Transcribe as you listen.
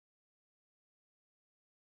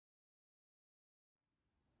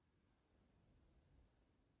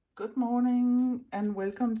Good morning and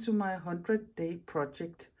welcome to my 100-day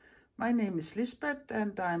project. My name is Lisbeth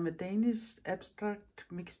and I'm a Danish abstract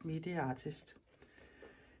mixed media artist.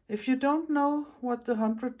 If you don't know what the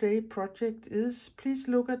 100-day project is, please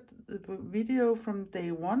look at the video from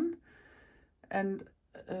day 1, and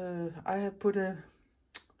I have put a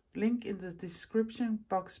link in the description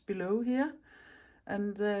box below here,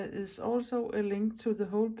 and there is also a link to the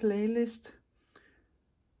whole playlist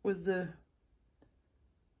with the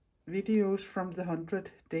videos from the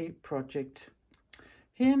 100-day project.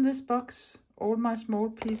 Here in this box, all my small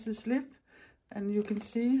pieces live, and you can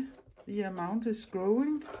see the amount is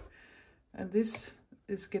growing, and this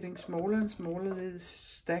is getting smaller and smaller, this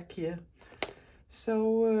stack here.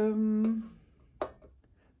 So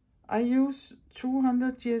I use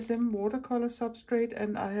 200 GSM watercolor substrate,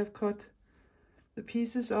 and I have cut the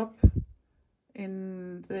pieces up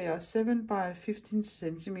in, they are 7 by 15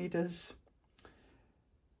 centimeters.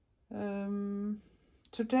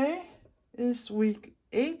 Today is week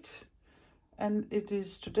 8, and it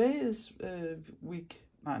is today is it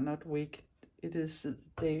is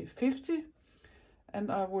day 50,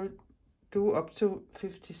 and I will do up to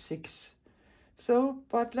 56. So,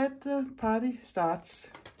 but let the party start.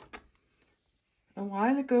 A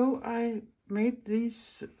while ago I made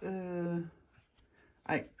these,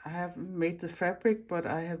 I haven't made the fabric, but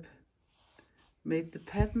I have made the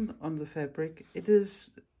pattern on the fabric. It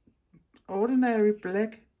is ordinary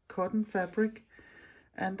black cotton fabric,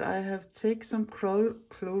 and I have taken some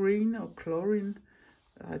chlorine,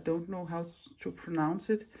 I don't know how to pronounce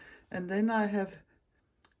it, and then I have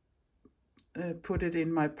put it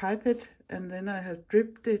in my pipette, and then I have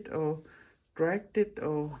dripped it or dragged it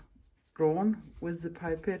or drawn with the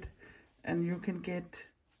pipette, and you can get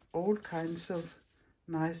all kinds of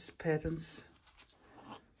nice patterns.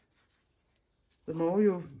 The more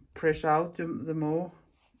you press out, the more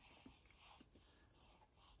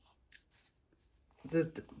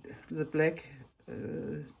the black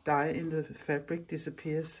dye in the fabric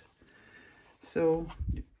disappears. So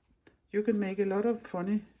you can make a lot of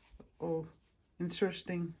funny or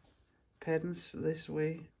interesting patterns this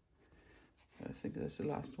way. I think that's the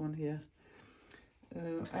last one here,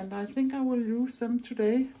 and I think I will use them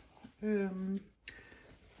today.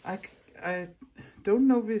 I don't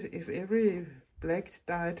know if every black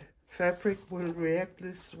dyed fabric will react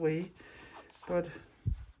this way, but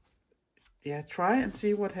yeah, try and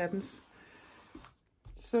see what happens.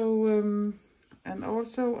 So and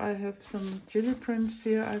also I have some jelly prints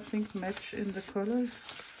here, I think match in the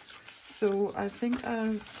colors. So I think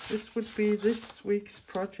this would be this week's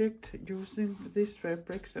project, using these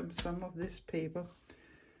fabrics and some of this paper.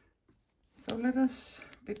 So let us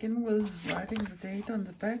begin with writing the date on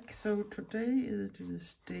the back. So today it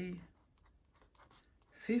is day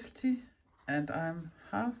 50, and I'm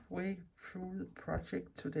halfway through the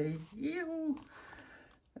project today. Yahoo!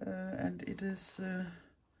 And it is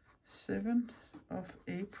 7th of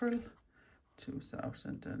April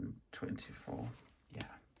 2024.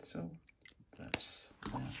 Yeah, so that's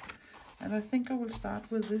and I think I will start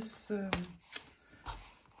with this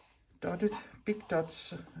dotted big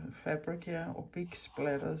dots fabric here, or big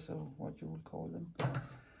splatters, or what you will call them,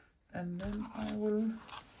 and then I will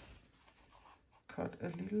cut a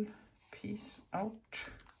little piece out.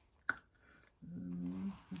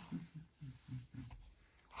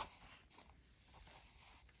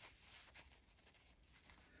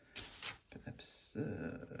 Perhaps this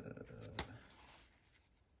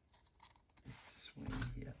way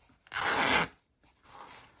here,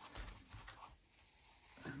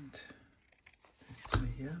 and this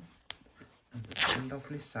way here, and there's a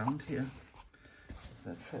lovely sound here of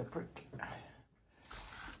that fabric.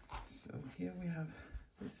 So here we have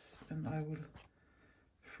this, and I will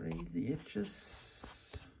fray the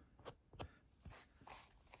edges.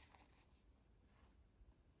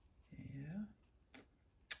 Yeah.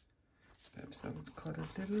 Perhaps I would cut a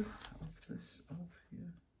little of this off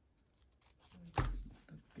here. It's not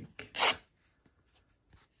that big.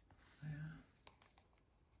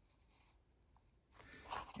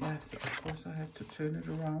 Yeah, so of course I have to turn it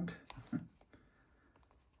around.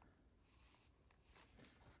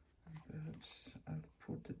 Perhaps I'll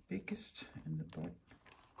put the biggest in the bottom,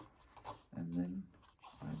 and then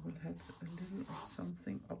I will have a little of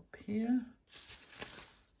something up here.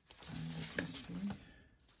 And let me see.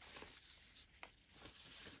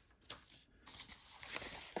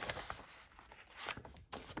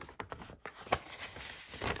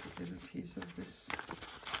 Just a little piece of this.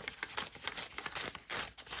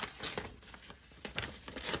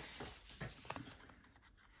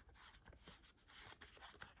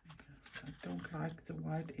 I don't like the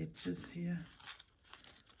white edges here.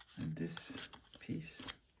 and this piece.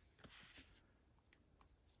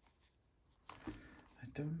 I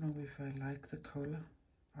don't know if I like the color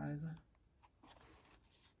either.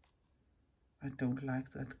 I don't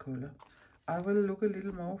like that color. I will look a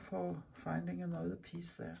little more for finding another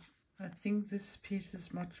piece there. I think this piece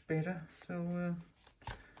is much better, so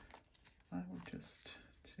I will just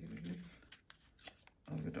take a little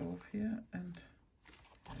of it off here and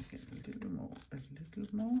get a little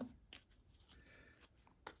more.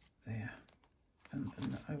 There. And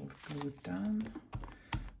then I will glue it down.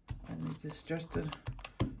 And it is just a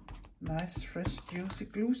nice, fresh, juicy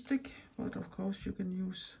glue stick. But of course you can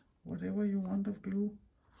use whatever you want of glue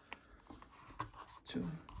to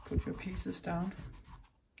put your pieces down.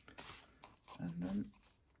 And then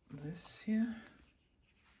this here.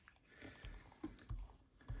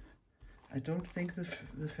 I don't think the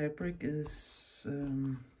fabric is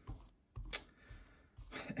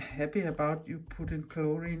happy about you putting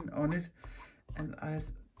chlorine on it, and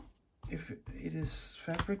if it is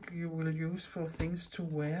fabric you will use for things to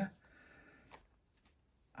wear,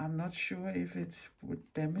 I'm not sure if it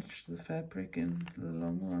would damage the fabric in the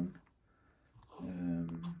long run.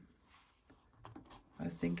 I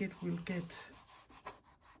think it will get,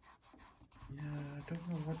 yeah, I don't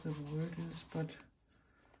know what the word is, but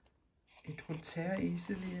it will tear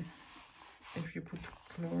easily if you put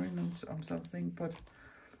chlorine on something. But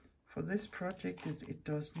for this project it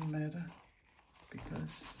doesn't matter,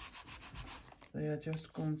 because they are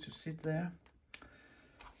just going to sit there.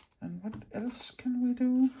 And what else can we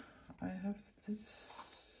do? I have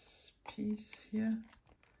this piece here.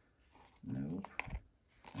 Nope.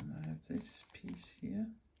 And I have this piece here.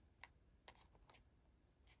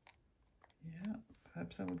 Yeah,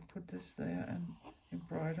 perhaps I will put this there and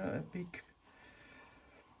embroider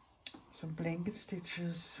some blanket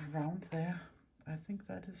stitches around there. I think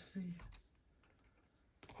that is the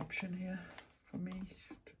option here for me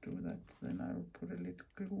to do that. Then I will put a little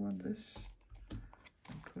glue on this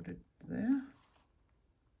and put it there.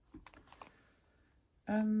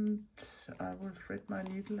 And I will thread my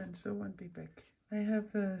needle and sew and be back. I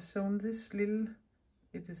have sewn this little,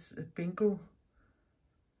 it is a bingo.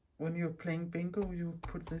 When you're playing bingo, you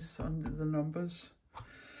put this on the numbers.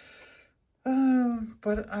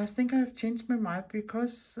 But I think I've changed my mind,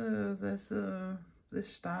 because there's this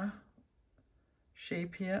star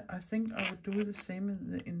shape here. I think I would do the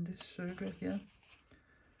same in this circle here.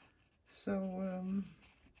 So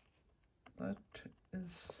that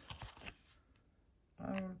is,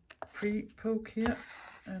 I will pre-poke here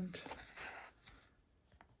and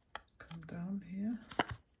come down here.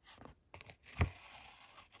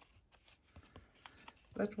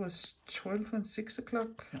 That was 12 and 6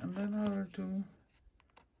 o'clock, and then I will do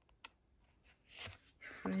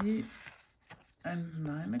 3 and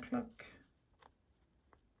 9 o'clock.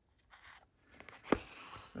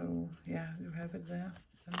 So yeah, you have it there.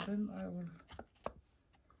 And then I will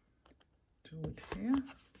do it here.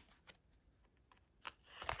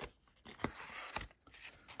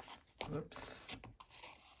 Whoops,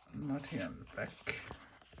 not here on the back.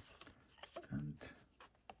 And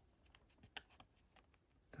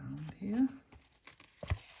down here.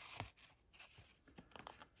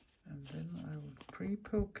 And then I will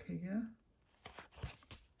pre-poke here.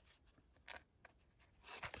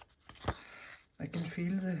 I can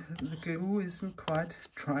feel the glue isn't quite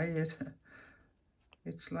dry yet.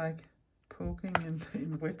 It's like poking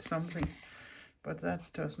in wet something, but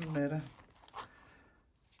that doesn't matter.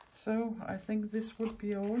 So I think this would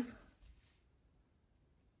be all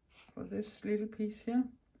for this little piece here.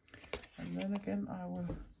 And then again I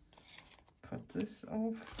will cut this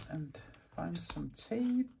off and find some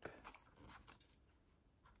tape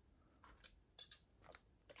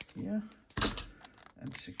here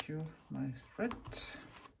and secure my thread.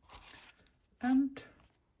 And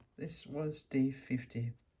this was day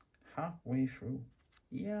 50, halfway through.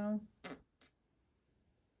 Yeah.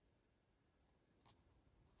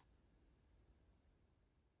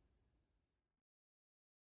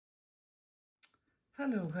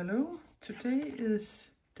 Hello. Today is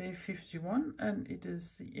day 51 and it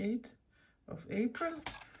is the 8th of April.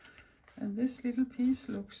 And this little piece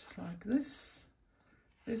looks like this.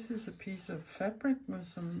 This is a piece of fabric with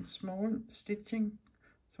some small stitching,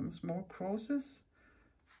 some small crosses.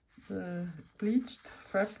 The bleached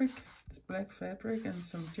fabric, this black fabric, and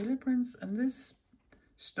some jelly prints. And this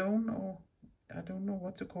stone, or I don't know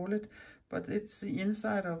what to call it, but it's the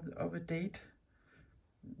inside of a date.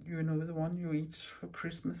 You know, the one you eat for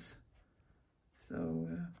Christmas. So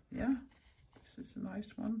yeah, this is a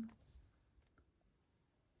nice one.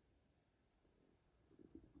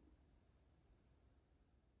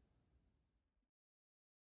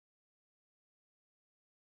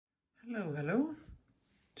 Hello, hello.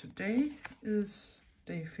 Today is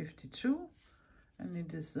day 52 and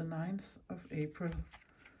it is the 9th of April.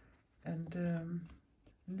 And in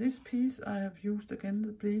this piece I have used again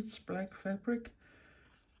the bleached black fabric,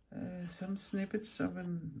 some snippets of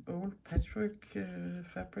an old patchwork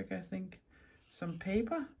fabric, I think, some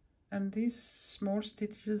paper, and these small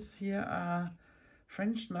stitches here are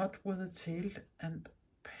French knot with a tail, and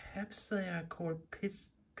perhaps they are called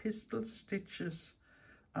pistol stitches.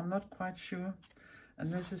 I'm not quite sure.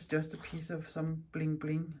 And this is just a piece of some bling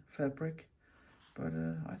bling fabric, but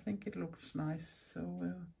I think it looks nice.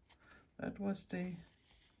 So that was day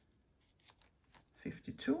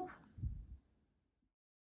 52.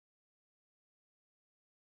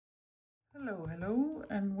 Hello, hello,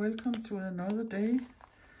 and welcome to another day.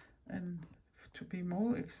 And to be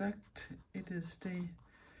more exact, it is day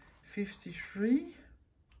 53,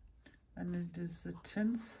 and it is the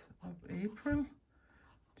 10th of April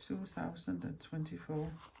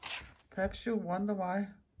 2024. Perhaps you wonder why,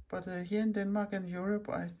 but here in Denmark and Europe,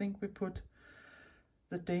 I think we put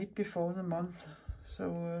the date before the month.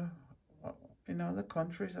 So in other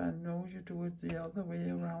countries, I know you do it the other way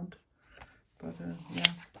around. But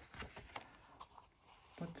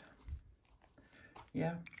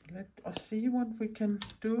yeah, let us see what we can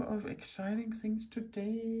do of exciting things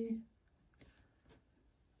today.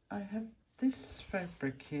 I have this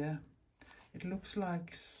fabric here. It looks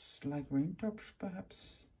like raindrops,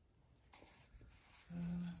 perhaps.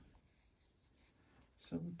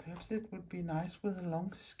 So perhaps it would be nice with a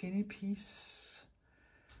long skinny piece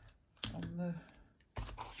on the,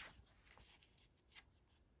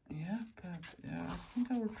 perhaps, I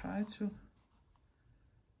think I will try to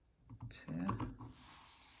tear.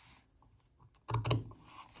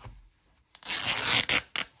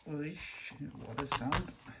 Oish, what a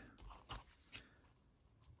sound.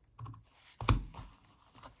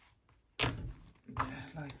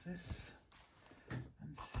 Like this,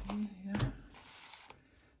 and see here,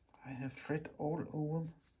 I have thread all over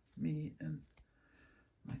me and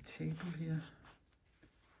my table here.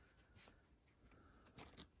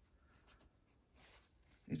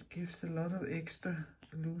 It gives a lot of extra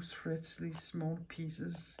loose threads, these small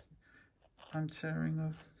pieces I'm tearing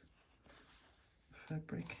off the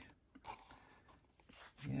fabric.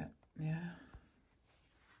 Yeah,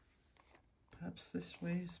 perhaps this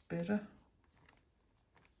way is better.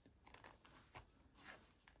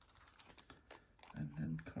 And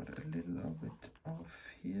then cut a little of it off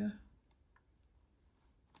here,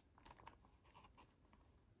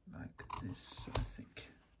 like this, I think.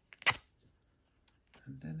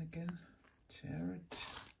 And then again, tear it.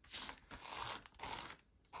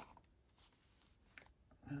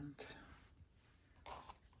 And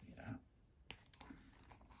yeah.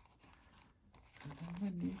 And then we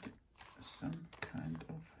need some kind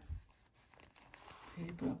of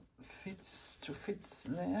paper to fit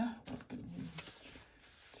there. What can we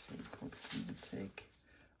take? What can we take?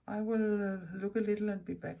 I will look a little and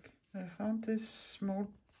be back. I found this small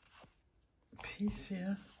piece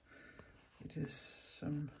here. It is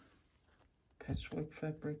some patchwork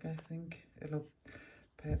fabric, I think.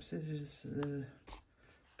 Perhaps this is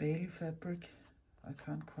bale fabric. I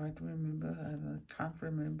can't quite remember, and I can't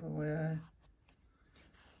remember where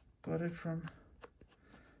I got it from.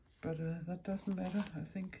 But that doesn't matter. I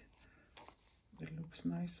think it looks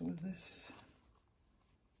nice with this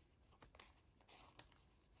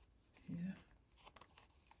here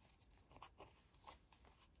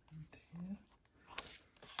and here,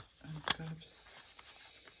 and perhaps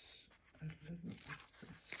a little of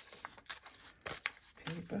this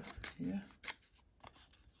paper here,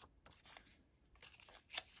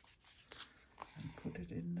 and put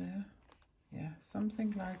it in there. Yeah,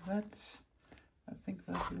 something like that. I think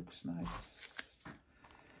that looks nice.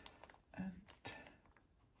 And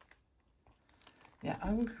yeah,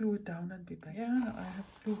 I will glue it down and be back. Yeah, I have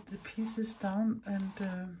glued the pieces down, and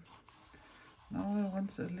now I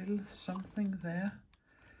want a little something there.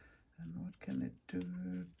 And what can it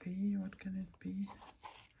be? What can it be?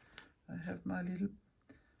 I have my little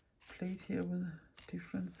plate here with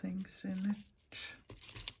different things in it.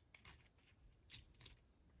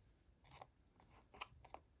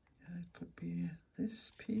 Yeah, it could be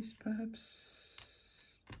this piece, perhaps.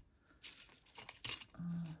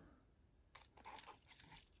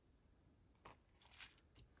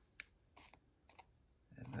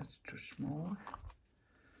 That's too small.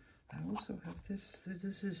 I also have this.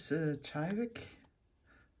 This is Tyvek.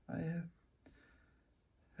 I have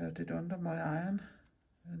had it under my iron,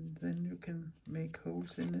 and then you can make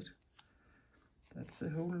holes in it. That's a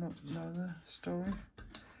whole another story.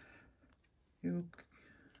 You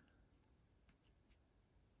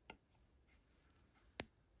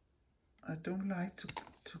I don't like to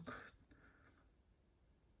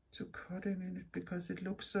cut in it because it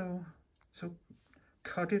looks so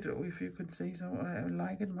cut it, if you could say so. I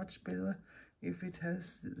like it much better if it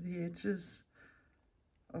has the edges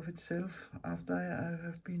of itself after I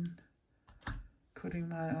have been putting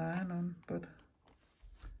my iron on, but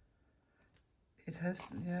it has,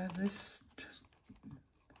 yeah, this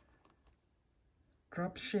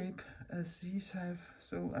drop shape as these have,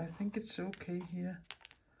 so I think it's okay here.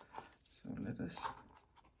 So let us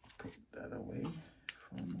put that away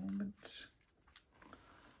for a moment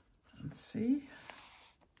and see.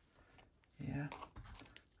 Yeah,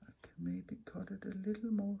 I can maybe cut it a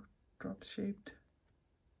little more drop shaped.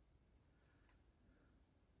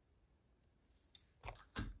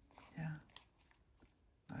 Yeah,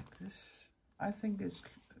 like this. I think it's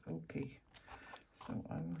okay. So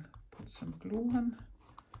I will put some glue on,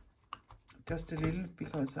 just a little,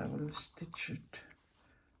 because I will stitch it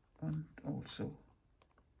on also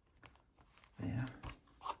there.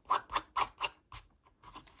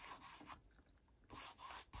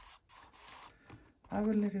 I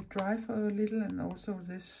will let it dry for a little, and also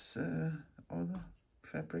this other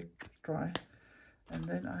fabric dry, and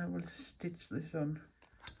then I will stitch this on.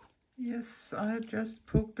 Yes, I just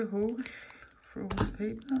poked a hole through the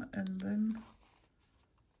paper and then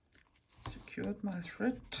secured my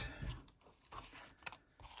thread,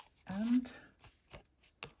 and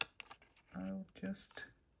I'll just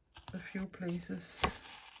a few places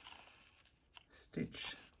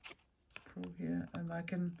stitch through here, and I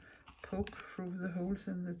can poke through the holes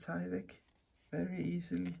in the Tyvek very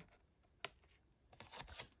easily.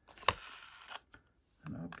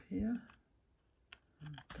 And up here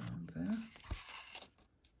and down there.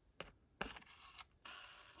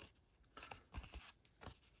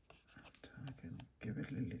 And I can give it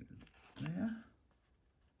a little there.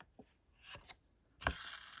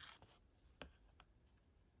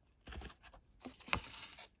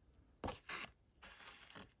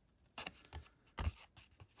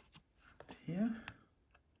 Here.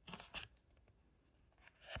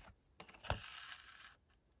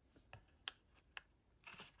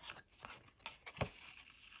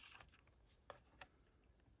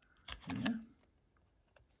 Here.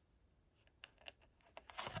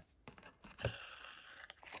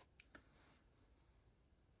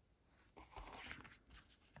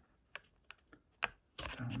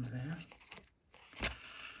 Down there.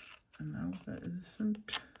 And now there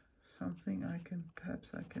isn't something perhaps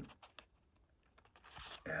I can.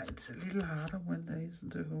 Yeah, it's a little harder when there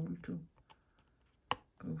isn't a hole to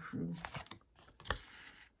go through,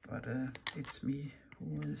 but it's me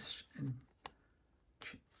who is in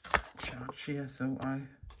charge here, so I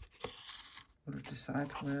will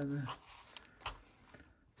decide where the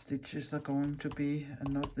stitches are going to be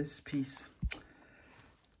and not this piece.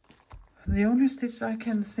 The only stitch I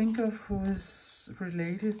can think of who is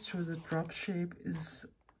related to the drop shape is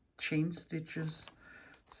chain stitches.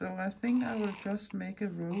 So I think I will just make a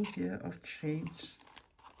row here of chain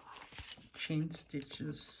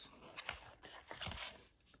stitches.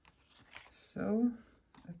 So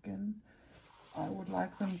again, I would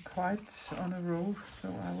like them quite on a row, so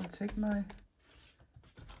I will take my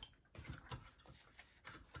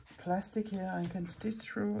plastic here I can stitch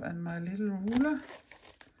through and my little ruler.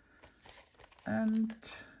 And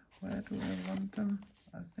where do I want them?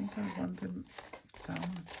 I think I want them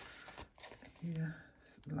down here,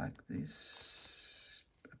 like this,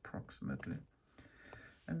 approximately.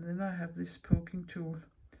 And then I have this poking tool.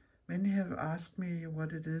 Many have asked me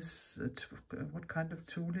what it is, what kind of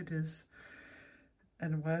tool it is,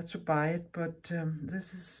 and where to buy it, but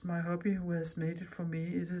this is my hubby who has made it for me.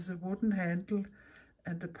 It is a wooden handle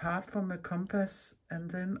and a part from a compass,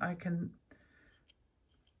 and then I can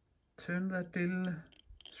turn that little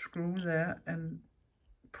screw there and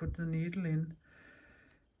put the needle in.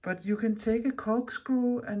 But you can take a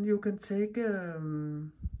corkscrew and you can take a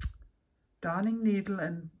darning needle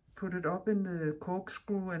and put it up in the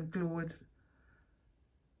corkscrew and glue it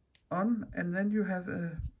on, and then you have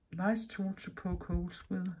a nice tool to poke holes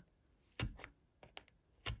with.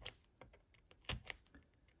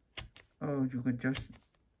 Or you can just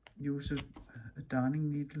use a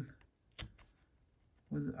darning needle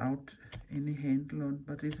without any handle on,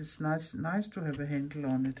 but it is nice to have a handle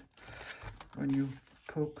on it when you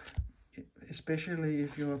poke, especially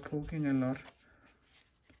if you are poking a lot.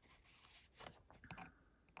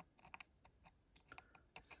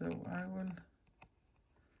 So I will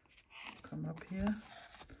come up here.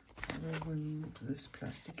 I will remove this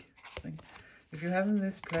plastic thing. If you haven't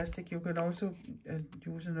this plastic, you can also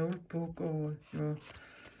use an old book or your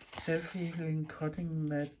self-healing cutting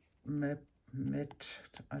Met,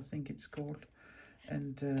 I think it's called,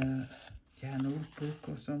 and yeah, an old book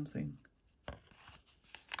or something.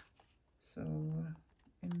 So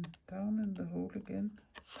down in the hole again,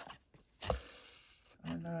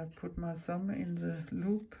 and I put my thumb in the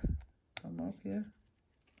loop, come up here,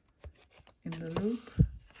 in the loop,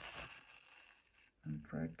 and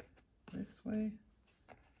drag this way,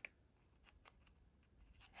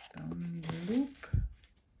 down in the loop,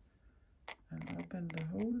 and up in the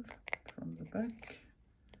hole from the back,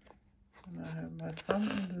 and I have my thumb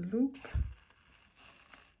in the loop,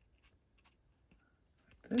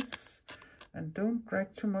 like this, and don't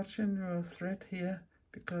drag too much in your thread here,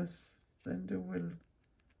 because then you will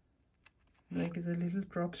make the little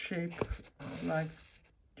drop shape like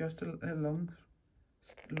just a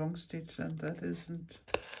long stitch, and that isn't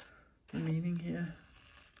the meaning here.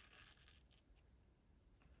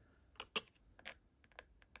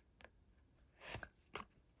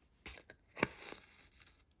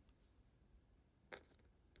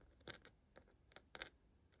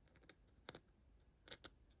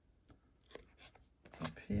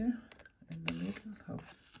 Up here in the middle of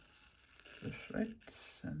the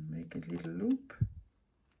threads and make a little loop.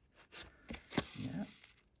 Yeah,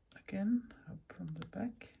 again up from the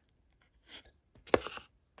back.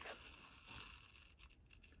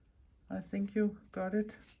 I think you got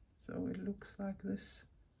it, so it looks like this.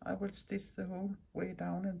 I will stitch the whole way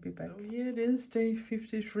down and be back. So here it is, day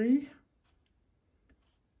 53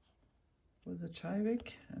 with the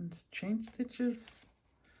Tyvek and chain stitches,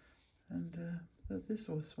 and this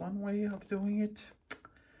was one way of doing it.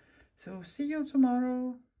 So see you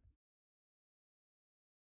tomorrow.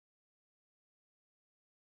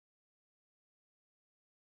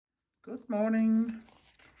 Good morning.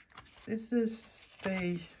 This is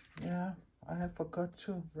day, yeah, I have forgot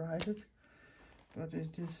to write it, but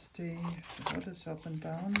it is day, what is up and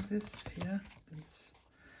down? This here is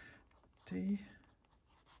day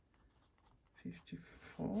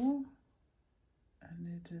 54, and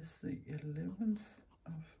it is the 11th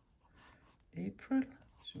of April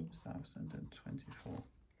 2024.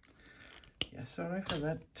 Yeah, sorry for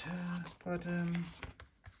that, but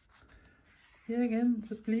here again,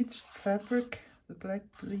 the bleached fabric, the black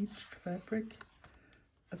bleached fabric,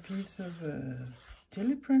 a piece of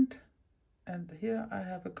jelly print, and here I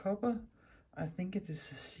have a copper. I think it is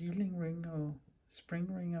a sealing ring or spring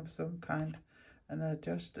ring of some kind, and I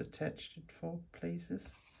just attached it 4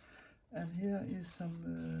 places. And here is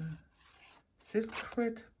some silk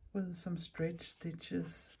thread with some stretch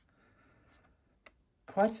stitches.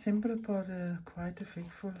 Quite simple, but quite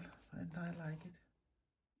effectful, and I like it.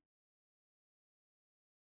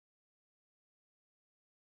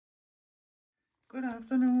 Good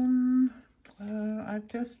afternoon. I've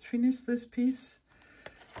just finished this piece,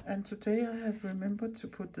 and today I have remembered to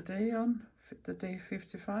put the day on, the day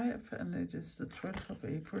 55, and it is the 12th of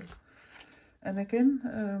April. And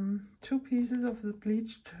again, 2 pieces of the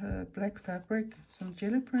bleached black fabric, some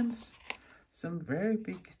jelly prints, some very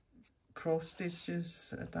big cross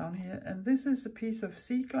stitches down here, and this is a piece of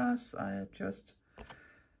sea glass. I have just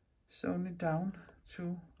sewn it down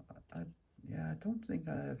to, yeah, I don't think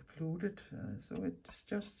I have glued it, so it's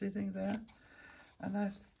just sitting there. And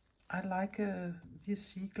I like these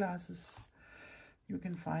sea glasses you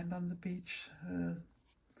can find on the beach.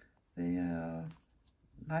 They are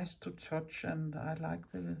nice to touch, and I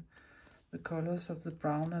like the colors of the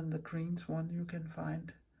brown and the green one you can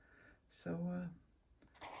find. So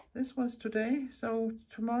this was today. So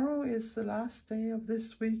tomorrow is the last day of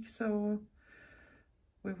this week, so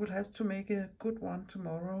we will have to make a good one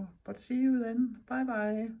tomorrow. But see you then. Bye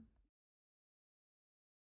bye.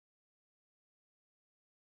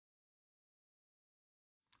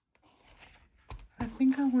 I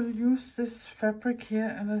think I will use this fabric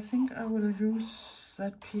here, and I think I will use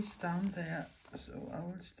that piece down there. So I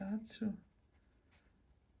will start to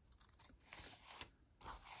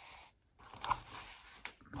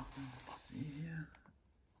see here.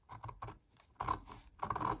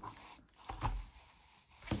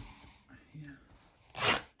 Here.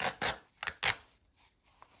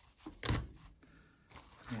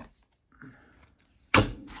 Yeah.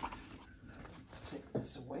 Take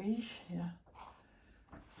this away here.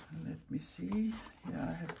 Let me see. Here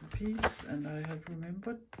I have the piece, and I have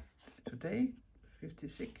remembered today,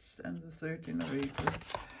 56th and the 13th of April.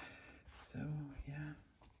 So yeah,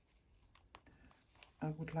 I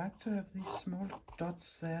would like to have these small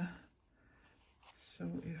dots there.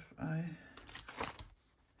 So if I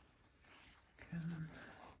can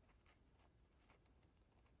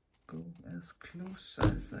go as close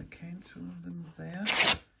as I can to them there.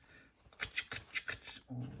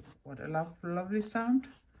 Oh, what a lovely sound.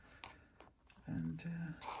 And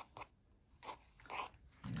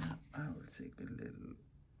yeah, I will take a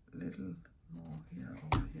little more here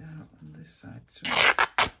over here on this side too.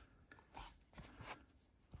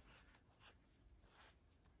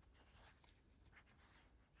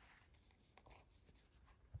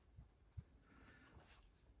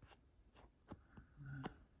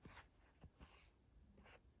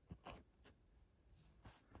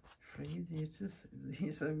 Frayed edges.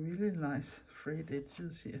 These are really nice frayed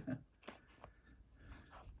edges here.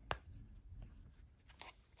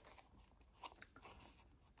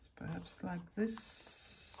 Perhaps like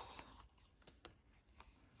this.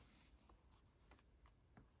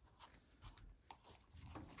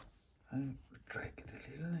 I'll drag it a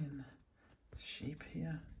little in shape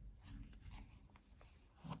here.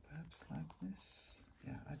 Or perhaps like this.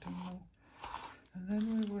 Yeah, I don't know. And then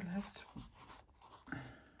we will have to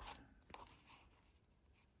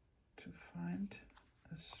find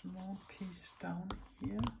a small piece down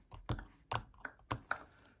here.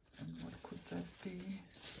 And what could that be?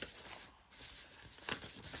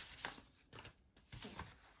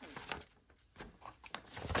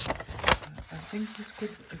 I think this could,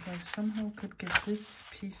 if I somehow could get this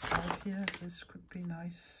piece out here, this could be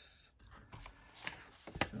nice.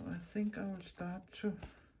 So I think I will start to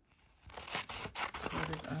cut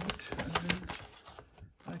it out, and then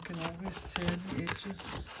I can always tear the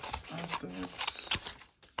edges afterwards.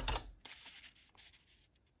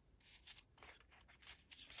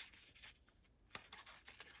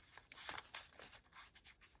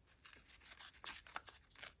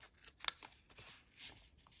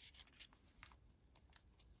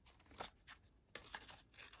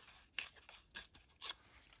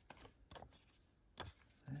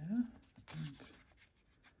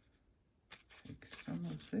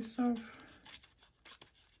 This off.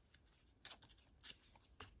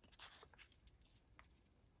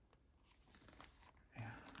 Yeah,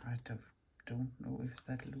 I don't know if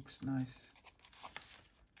that looks nice.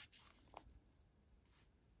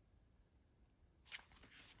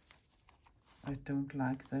 I don't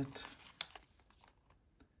like that.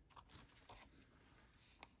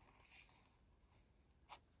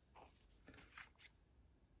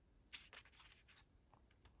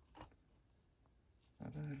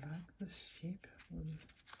 But I like the shape with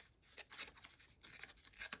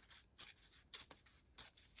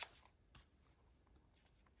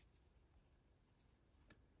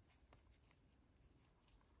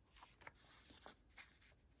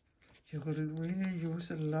you could really use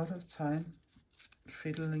a lot of time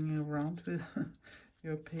fiddling around with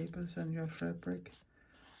your papers and your fabric,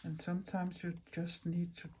 and sometimes you just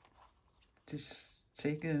need to just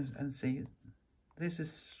take it and say, this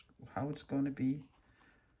is how it's going to be,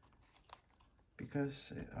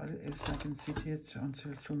 because else I can sit here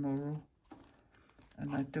until tomorrow,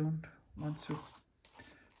 and I don't want to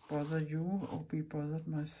bother you or be bothered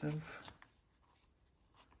myself.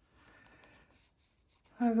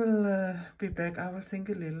 I will be back. I will think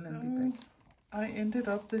a little and be back. I ended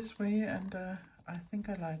up this way, and I think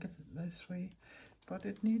I like it this way, but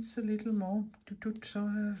it needs a little more to do. So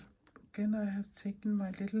again, I have taken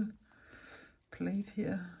my little plate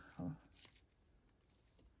here.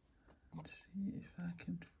 Let's see if I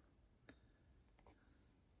can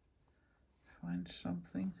find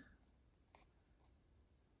something.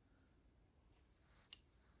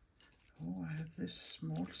 Oh, I have this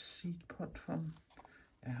small seed pot from,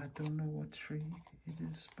 I don't know what tree it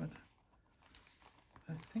is, but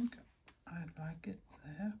I think I like it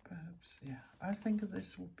there, perhaps. Yeah, I think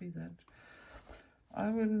this would be that. I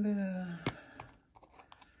will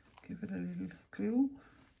give it a little glue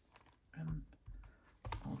and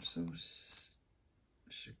also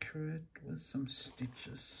secure it with some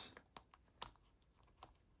stitches.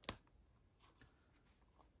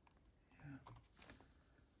 Yeah.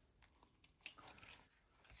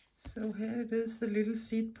 So here it is, the little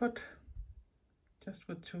seed pot, just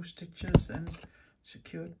with 2 stitches and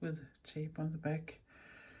secured with tape on the back.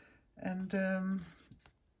 And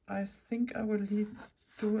I think I will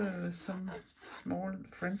do some small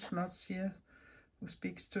French knots here, who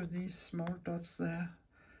speaks to these small dots there.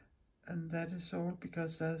 And that is all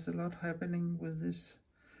because there's a lot happening with this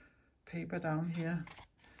paper down here.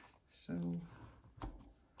 So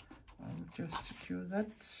I will just secure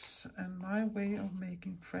that. And my way of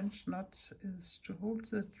making French knots is to hold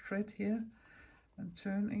the thread here and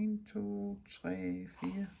turn 1,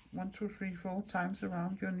 2, 3, 4 times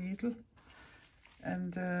around your needle,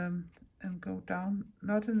 and go down,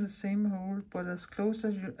 not in the same hole, but as close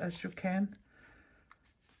as you can.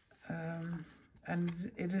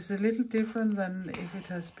 And it is a little different than if it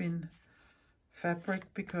has been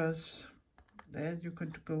fabric, because there you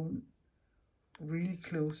could go really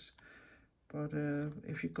close. But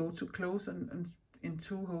if you go too close and in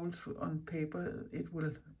 2 holes on paper, it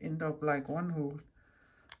will end up like 1 hole.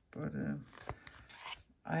 But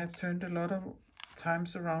I have turned a lot of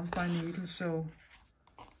times around my needle, so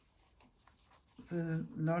the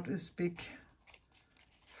knot is big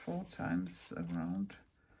 4 times around,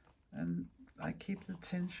 and I keep the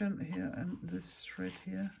tension here and this thread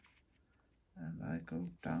here, and I go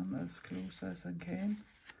down as close as I can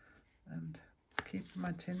and keep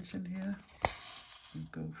my tension here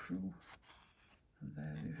and go through, and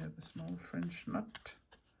there you have a small French knot.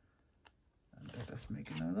 And let us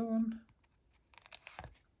make another one.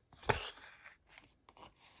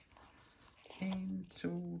 1,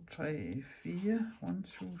 2, 3, 4. 1,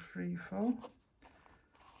 2, 3, 4.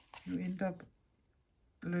 You end up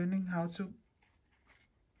learning how to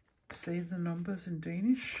say the numbers in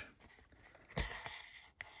Danish. 3,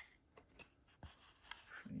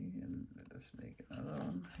 and let us make another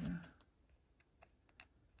one here.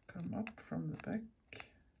 Come up from the back,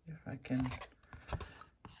 if I can.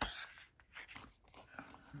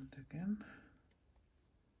 And again.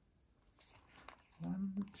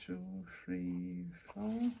 1, 2, 3,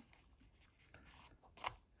 4.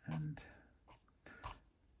 And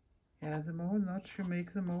yeah, the more knots you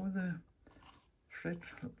make, the more the thread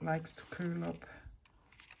likes to curl up.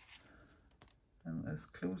 And as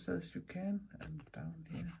close as you can, and down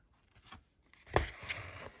here.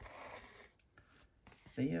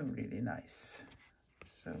 They are really nice.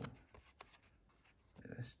 So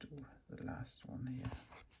let's do the last one here.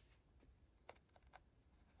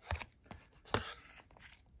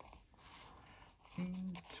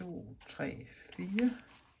 1, 2, 3, 4.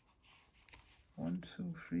 1,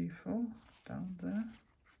 2, 3, 4. Down there.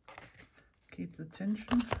 Keep the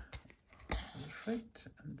tension. Perfect.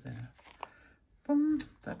 And there. Boom.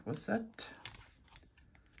 That was that.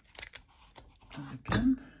 And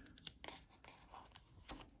again.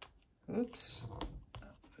 Oops.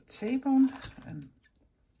 Tape on and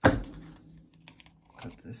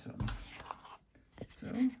put this on. So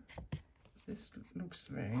this looks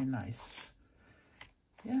very nice.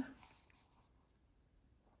 Yeah.